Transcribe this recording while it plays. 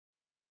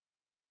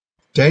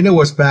Dana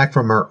was back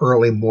from her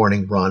early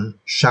morning run,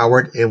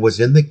 showered, and was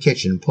in the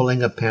kitchen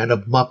pulling a pan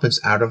of muffins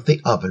out of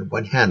the oven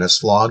when Hannah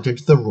slogged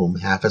into the room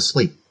half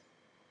asleep.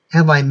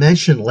 "Have I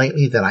mentioned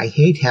lately that I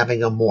hate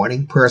having a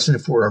morning person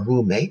for a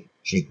roommate?"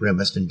 She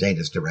grimaced in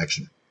Dana's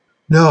direction.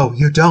 "No,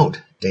 you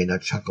don't," Dana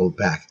chuckled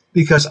back,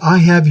 "because I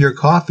have your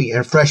coffee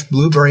and fresh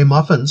blueberry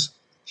muffins."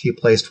 She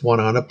placed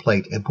one on a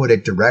plate and put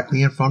it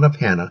directly in front of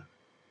Hannah,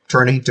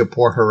 turning to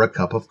pour her a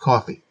cup of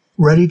coffee.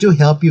 "Ready to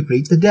help you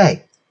greet the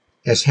day."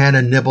 As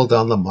Hannah nibbled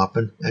on the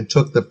muffin and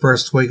took the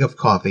first swig of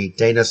coffee,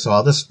 Dana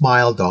saw the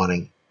smile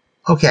dawning.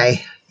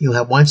 "Okay, you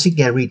have once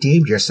again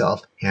redeemed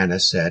yourself," Hannah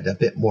said, a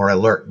bit more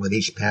alert with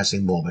each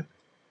passing moment.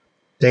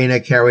 Dana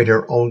carried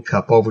her own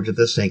cup over to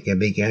the sink and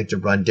began to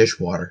run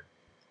dishwater.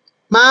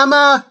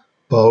 "Mama!"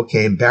 Bo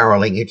came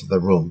barreling into the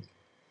room.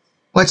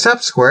 "What's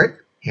up, Squirt?"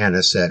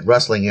 Hannah said,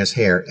 rustling his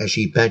hair as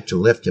she bent to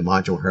lift him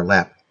onto her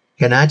lap.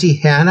 "Can Auntie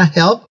Hannah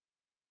help?"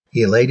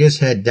 He laid his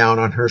head down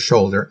on her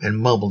shoulder and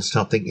mumbled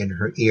something in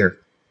her ear.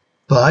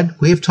 "Bud,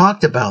 we've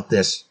talked about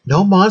this.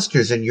 No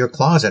monsters in your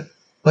closet.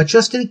 But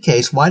just in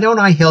case, why don't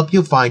I help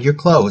you find your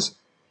clothes?"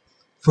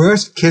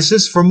 "First,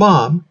 kisses for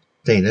Mom,"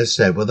 Dana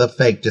said with a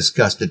fake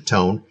disgusted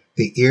tone,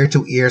 the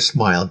ear-to-ear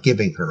smile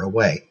giving her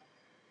away.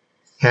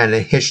 Hannah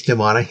hitched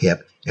him on a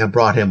hip and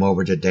brought him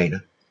over to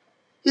Dana.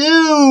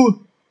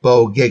 "Ew!"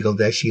 Bo giggled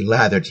as she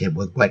lathered him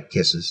with wet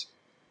kisses.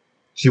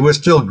 She was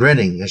still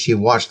grinning as she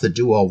watched the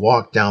duo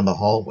walk down the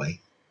hallway.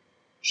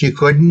 She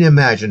couldn't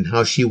imagine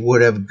how she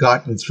would have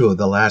gotten through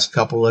the last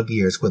couple of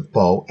years with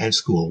Bo and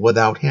school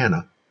without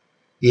Hannah.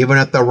 Even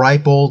at the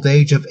ripe old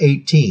age of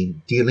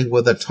 18, dealing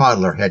with a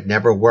toddler had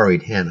never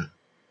worried Hannah.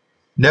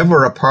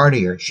 Never a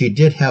partier, she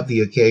did have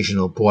the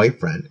occasional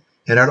boyfriend,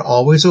 and had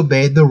always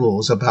obeyed the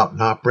rules about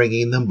not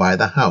bringing them by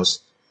the house.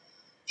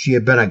 She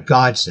had been a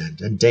godsend,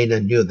 and Dana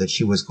knew that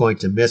she was going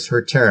to miss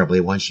her terribly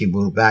when she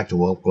moved back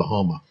to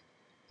Oklahoma.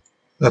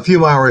 A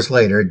few hours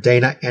later,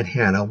 Dana and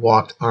Hannah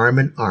walked arm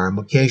in arm,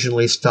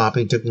 occasionally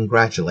stopping to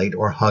congratulate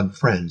or hug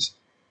friends.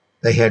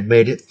 They had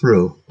made it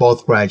through,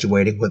 both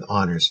graduating with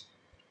honors.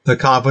 The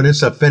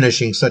confidence of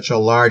finishing such a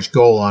large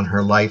goal on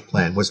her life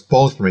plan was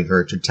bolstering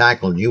her to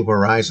tackle new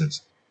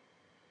horizons.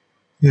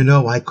 "You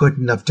know I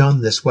couldn't have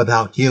done this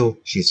without you,"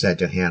 she said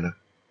to Hannah.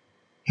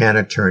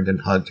 Hannah turned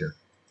and hugged her.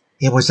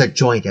 "It was a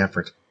joint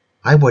effort.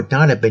 I would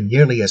not have been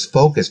nearly as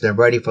focused and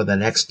ready for the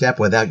next step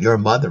without your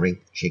mothering,"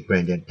 she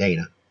grinned at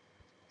Dana.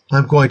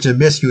 "I'm going to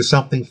miss you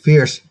something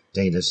fierce,"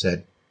 Dana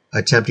said.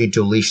 Attempting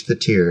to leash the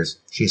tears,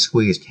 she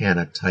squeezed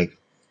Hannah tight.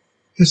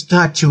 "It's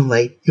not too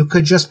late. You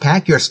could just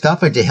pack your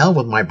stuff and to hell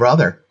with my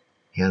brother."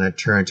 Hannah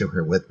turned to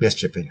her with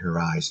mischief in her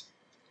eyes.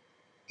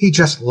 "He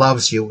just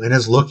loves you and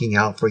is looking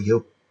out for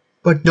you.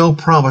 But no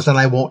promise that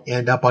I won't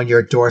end up on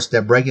your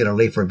doorstep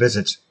regularly for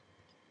visits.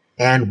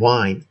 And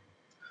wine.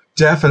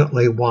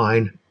 Definitely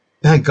wine.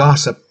 And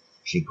gossip,"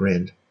 she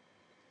grinned.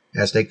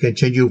 As they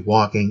continued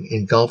walking,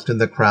 engulfed in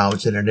the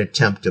crowds in an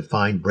attempt to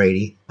find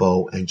Brady,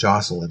 Bo, and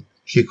Jocelyn,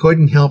 she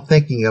couldn't help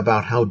thinking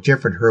about how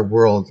different her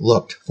world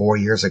looked 4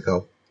 years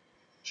ago.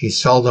 She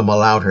seldom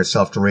allowed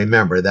herself to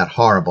remember that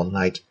horrible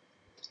night.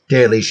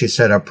 Daily she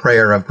said a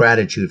prayer of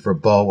gratitude for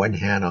Bo and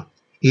Hannah.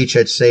 Each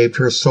had saved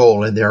her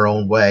soul in their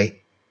own way,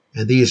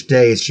 and these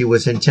days she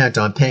was intent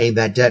on paying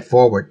that debt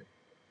forward.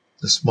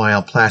 The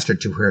smile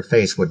plastered to her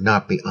face would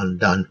not be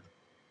undone,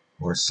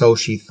 or so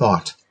she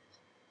thought.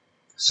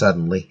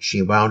 Suddenly,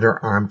 she wound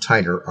her arm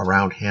tighter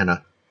around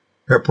Hannah.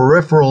 Her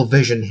peripheral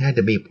vision had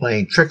to be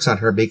playing tricks on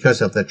her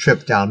because of the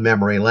trip down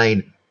memory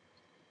lane.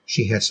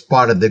 She had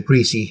spotted the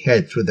greasy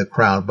head through the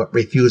crowd, but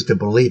refused to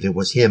believe it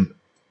was him.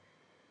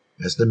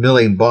 As the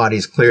milling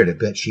bodies cleared a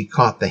bit, she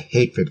caught the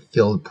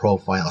hatred-filled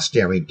profile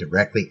staring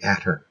directly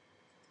at her.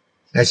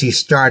 As he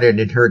started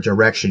in her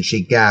direction,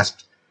 she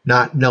gasped,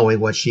 not knowing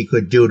what she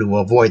could do to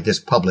avoid this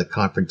public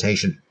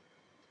confrontation.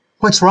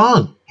 "What's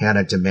wrong?"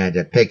 Hannah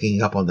demanded,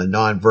 picking up on the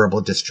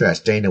nonverbal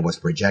distress Dana was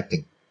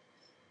projecting.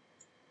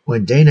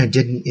 When Dana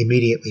didn't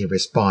immediately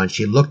respond,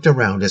 she looked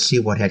around to see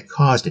what had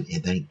caused it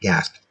and then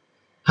gasped,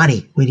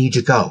 "Honey, we need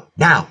to go.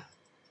 Now!"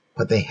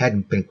 But they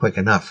hadn't been quick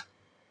enough.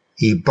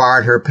 He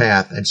barred her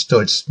path and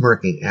stood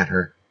smirking at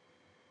her.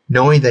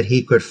 Knowing that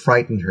he could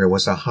frighten her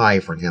was a high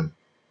for him.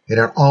 It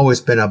had always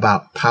been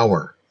about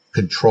power,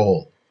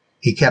 control.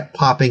 He kept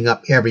popping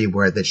up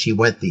everywhere that she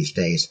went these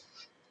days.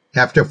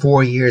 After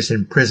 4 years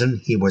in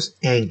prison, he was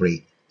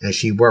angry, and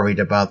she worried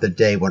about the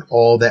day when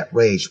all that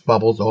rage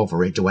bubbled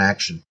over into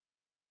action.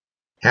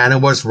 Hannah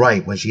was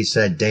right when she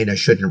said Dana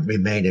shouldn't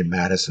remain in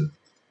Madison.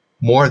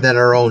 More than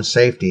her own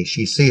safety,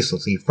 she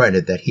ceaselessly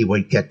fretted that he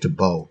would get to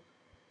Bo.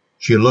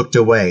 She looked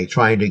away,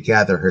 trying to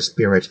gather her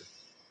spirit.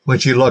 When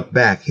she looked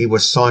back, he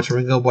was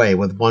sauntering away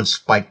with one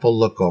spiteful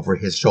look over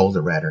his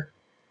shoulder at her.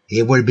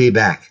 He would be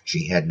back,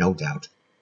 she had no doubt.